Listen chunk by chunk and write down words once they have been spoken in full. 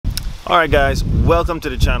Alright guys, welcome to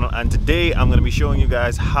the channel, and today I'm going to be showing you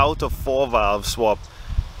guys how to 4-valve swap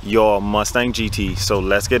your Mustang GT. So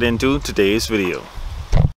let's get into today's video.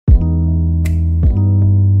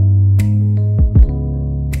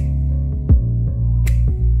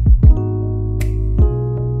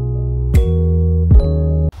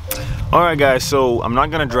 Alright guys, so I'm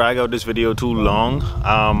not going to drag out this video too long.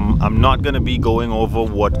 I'm not going to be going over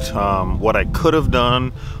what I could have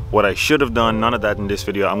done, what I should have done, none of that in this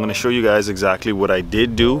video. I'm going to show you guys exactly what I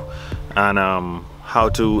did do and how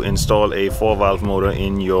to install a 4-valve motor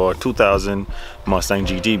in your 2000 Mustang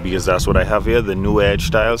GT, because that's what I have here, the new Edge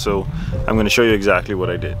style. So I'm going to show you exactly what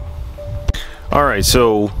I did. Alright,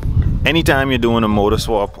 so anytime you're doing a motor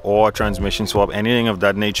swap or a transmission swap, anything of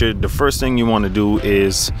that nature, the first thing you want to do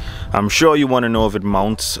is, I'm sure you want to know if it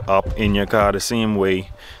mounts up in your car the same way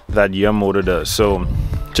that your motor does. So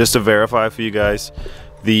just to verify for you guys,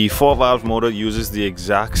 the 4-valve motor uses the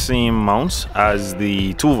exact same mounts as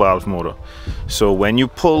the 2-valve motor. So when you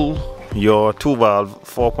pull your 2-valve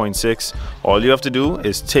 4.6, all you have to do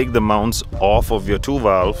is take the mounts off of your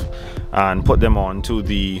 2-valve and put them onto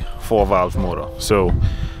the 4-valve motor. So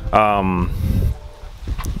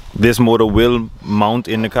this motor will mount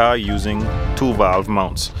in the car using 2-valve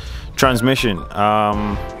mounts. Transmission,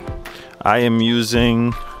 I am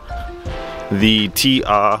using the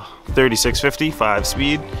TR3650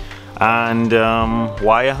 5-speed, and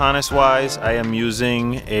wire harness wise, I am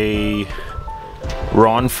using a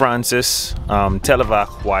Ron Francis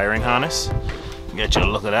Televac wiring harness. Get you a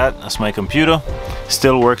look at that. That's my computer.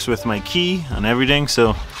 Still works with my key and everything.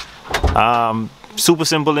 So super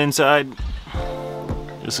simple inside.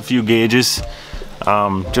 Just a few gauges.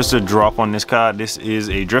 Just a drop on this car. This is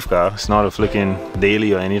a drift car. It's not a flicking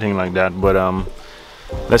daily or anything like that. But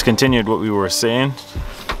let's continue with what we were saying.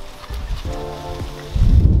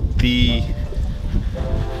 The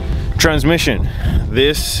transmission.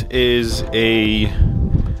 This is a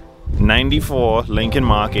 94 Lincoln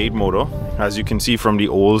Mark 8 motor, as you can see from the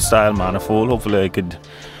old style manifold. Hopefully I could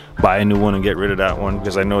buy a new one and get rid of that one,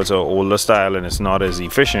 because I know it's an older style and it's not as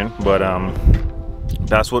efficient, but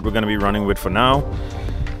that's what we're going to be running with for now.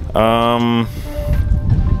 I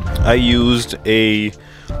used a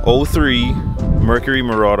 03 Mercury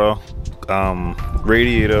Marauder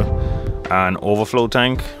radiator and overflow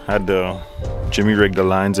tank. Had to jimmy rig the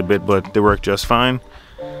lines a bit, but they work just fine.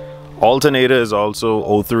 Alternator is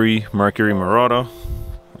also 03 Mercury Marauder.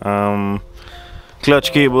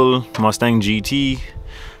 Clutch cable, Mustang GT.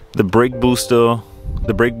 The brake booster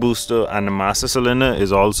and the master cylinder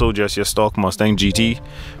is also just your stock Mustang GT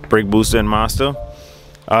brake booster and master.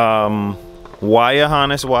 Wire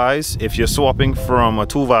harness wise, if you're swapping from a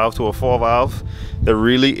 2-valve to a 4-valve, there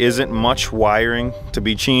really isn't much wiring to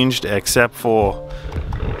be changed except for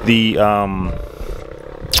the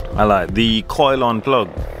coil on plug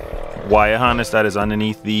wire harness that is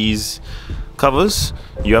underneath these covers.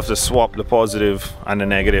 You have to swap the positive and the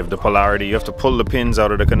negative, the polarity. You have to pull the pins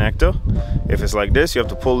out of the connector. If it's like this, you have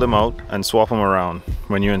to pull them out and swap them around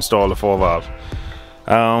when you install the 4-valve.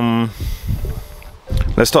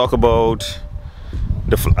 Let's talk about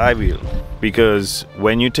the flywheel, because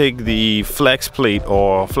when you take the flex plate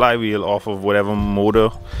or flywheel off of whatever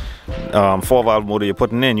motor, 4-valve motor you're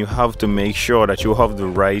putting in, you have to make sure that you have the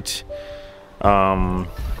right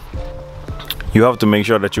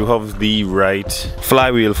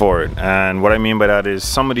flywheel for it. And what I mean by that is,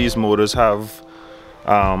 some of these motors have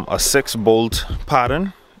a 6-bolt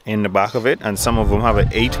pattern in the back of it, and some of them have an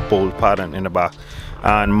 8-bolt pattern in the back,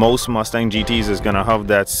 and most Mustang GTs is gonna have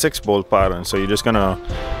that 6-bolt pattern. So you're just gonna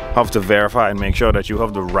have to verify and make sure that you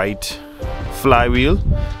have the right flywheel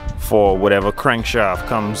for whatever crankshaft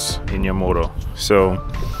comes in your motor. So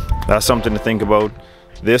that's something to think about.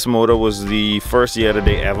 This motor was the first year that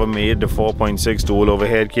they ever made the 4.6 dual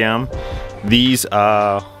overhead cam. These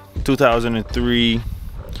are 2003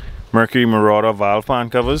 Mercury Marauder valve pan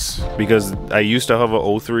covers, because I used to have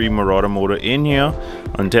a 03 Marauder motor in here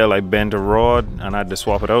until I bent a rod and I had to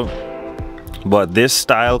swap it out. But this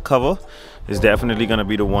style cover is definitely going to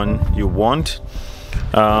be the one you want.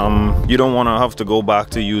 You don't want to have to go back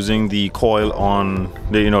to using the coil on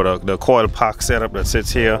the coil pack setup that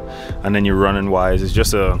sits here, and then you're running wires. It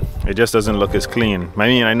just doesn't look as clean. I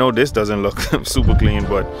mean, I know this doesn't look super clean,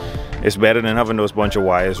 but it's better than having those bunch of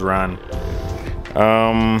wires run.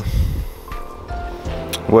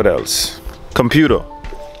 What else? Computer.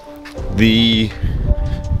 The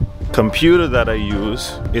computer that I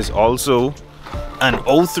use is also an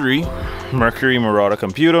 03 Mercury Marauder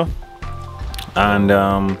computer. And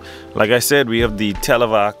like I said, we have the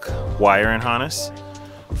Televac wiring harness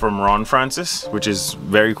from Ron Francis, which is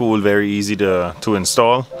very cool, very easy to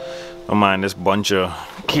install. Don't mind this bunch of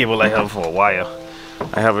cable I have for a wire.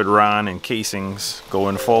 I have it ran in casings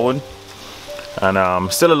going forward.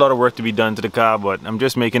 And still a lot of work to be done to the car, but I'm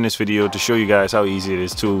just making this video to show you guys how easy it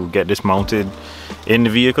is to get this mounted in the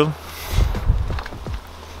vehicle.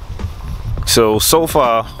 So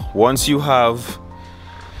far, once you have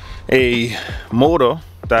a motor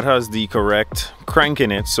that has the correct crank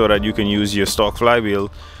in it so that you can use your stock flywheel,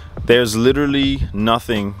 there's literally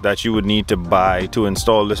nothing that you would need to buy to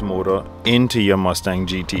install this motor into your Mustang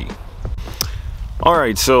GT.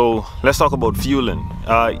 Alright, so let's talk about fueling.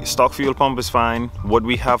 Stock fuel pump is fine. What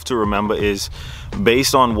we have to remember is,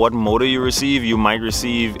 based on what motor you receive, you might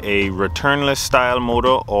receive a returnless style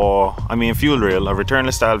motor, or fuel rail, a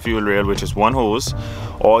returnless style fuel rail, which is one hose,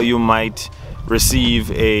 or you might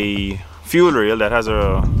receive a fuel rail that has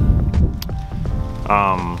a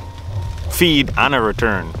feed and a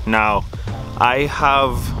return. Now, I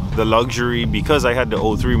have the luxury, because I had the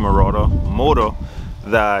 03 Marauder motor,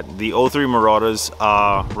 that the 03 Marauders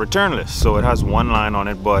are returnless, so it has one line on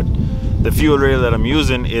it, but the fuel rail that I'm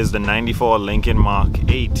using is the 94 Lincoln Mark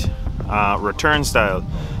 8 return style.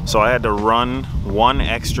 So I had to run one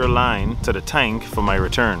extra line to the tank for my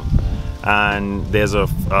return, and there's a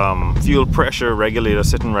fuel pressure regulator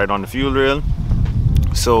sitting right on the fuel rail.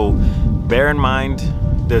 So bear in mind,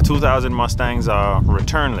 the 2000 Mustangs are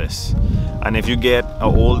returnless, and if you get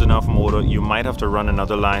an old enough motor, you might have to run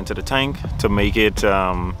another line to the tank to make it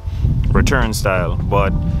return style.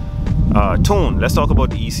 But tune, let's talk about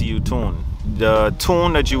the ECU tune. The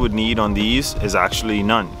tune that you would need on these is actually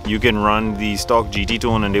none. You can run the stock GT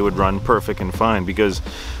tune and they would run perfect and fine, because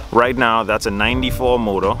right now that's a 94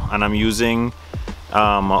 motor and I'm using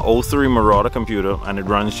a 03 Marauder computer and it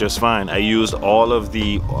runs just fine. I used all of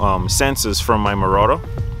the sensors from my Marauder,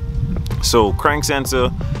 so crank sensor,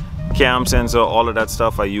 cam sensor, all of that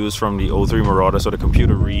stuff I use from the 03 Marauder, so the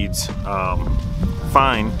computer reads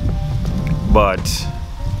fine. But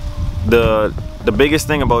the biggest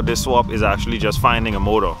thing about this swap is actually just finding a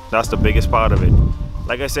motor. That's the biggest part of it.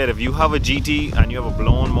 Like I said, if you have a GT and you have a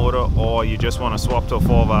blown motor, or you just want to swap to a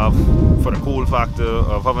 4-valve for the cool factor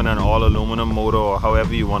of having an all aluminum motor, or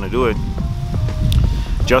however you want to do it,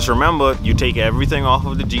 just remember, you take everything off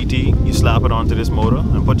of the GT, you slap it onto this motor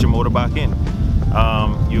and put your motor back in.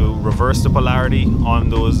 You reverse the polarity on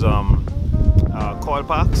those coil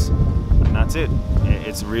packs, and that's it.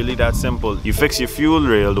 It's really that simple. You fix your fuel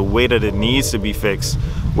rail the way that it needs to be fixed,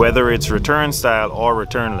 whether it's return style or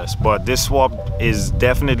returnless. But this swap is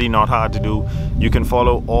definitely not hard to do. You can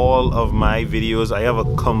follow all of my videos. I have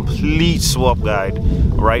a complete swap guide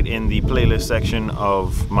right in the playlist section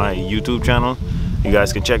of my YouTube channel. You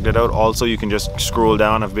guys can check that out. Also, you can just scroll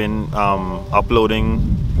down. I've been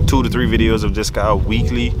uploading 2 to 3 videos of this car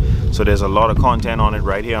weekly, so there's a lot of content on it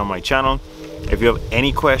right here on my channel. If you have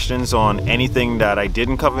any questions on anything that I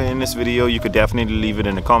didn't cover in this video, you could definitely leave it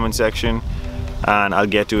in the comment section and I'll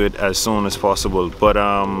get to it as soon as possible. But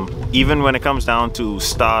even when it comes down to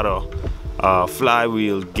starter,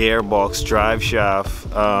 flywheel, gearbox, drive shaft,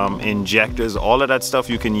 injectors, all of that stuff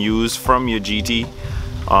you can use from your GT.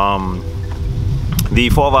 The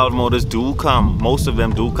 4-valve motors do come, most of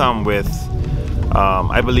them do come with,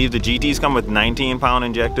 I believe the GTs come with 19-pound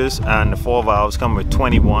injectors, and the 4-valves come with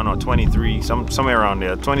 21 or 23, somewhere around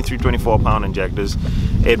there, 23, 24-pound injectors.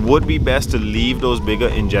 It would be best to leave those bigger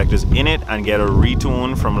injectors in it and get a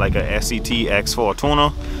retune from like a SCT X4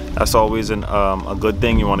 tuner. That's always a good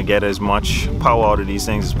thing. You want to get as much power out of these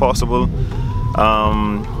things as possible.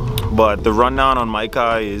 But the rundown on my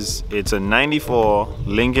car is, it's a 94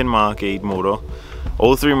 Lincoln Mark 8 motor,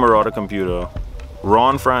 03 Marauder computer,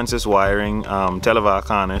 Ron Francis wiring, televac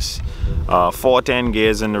harness, 410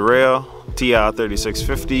 gears in the rear, TR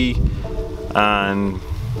 3650, and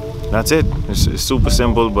that's it. It's super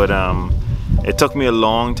simple, but it took me a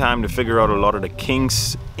long time to figure out a lot of the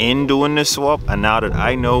kinks in doing this swap, and now that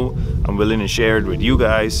I know, I'm willing to share it with you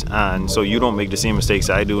guys, and so you don't make the same mistakes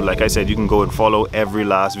I do. Like I said, you can go and follow every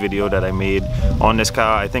last video that I made on this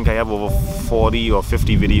car. I think I have over 40 or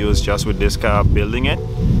 50 videos just with this car, building it.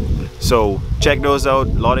 So check those out. A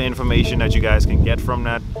lot of information that you guys can get from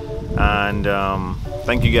that. And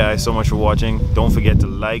thank you guys so much for watching. Don't forget to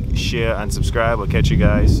like, share, and subscribe. I'll catch you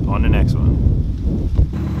guys on the next one.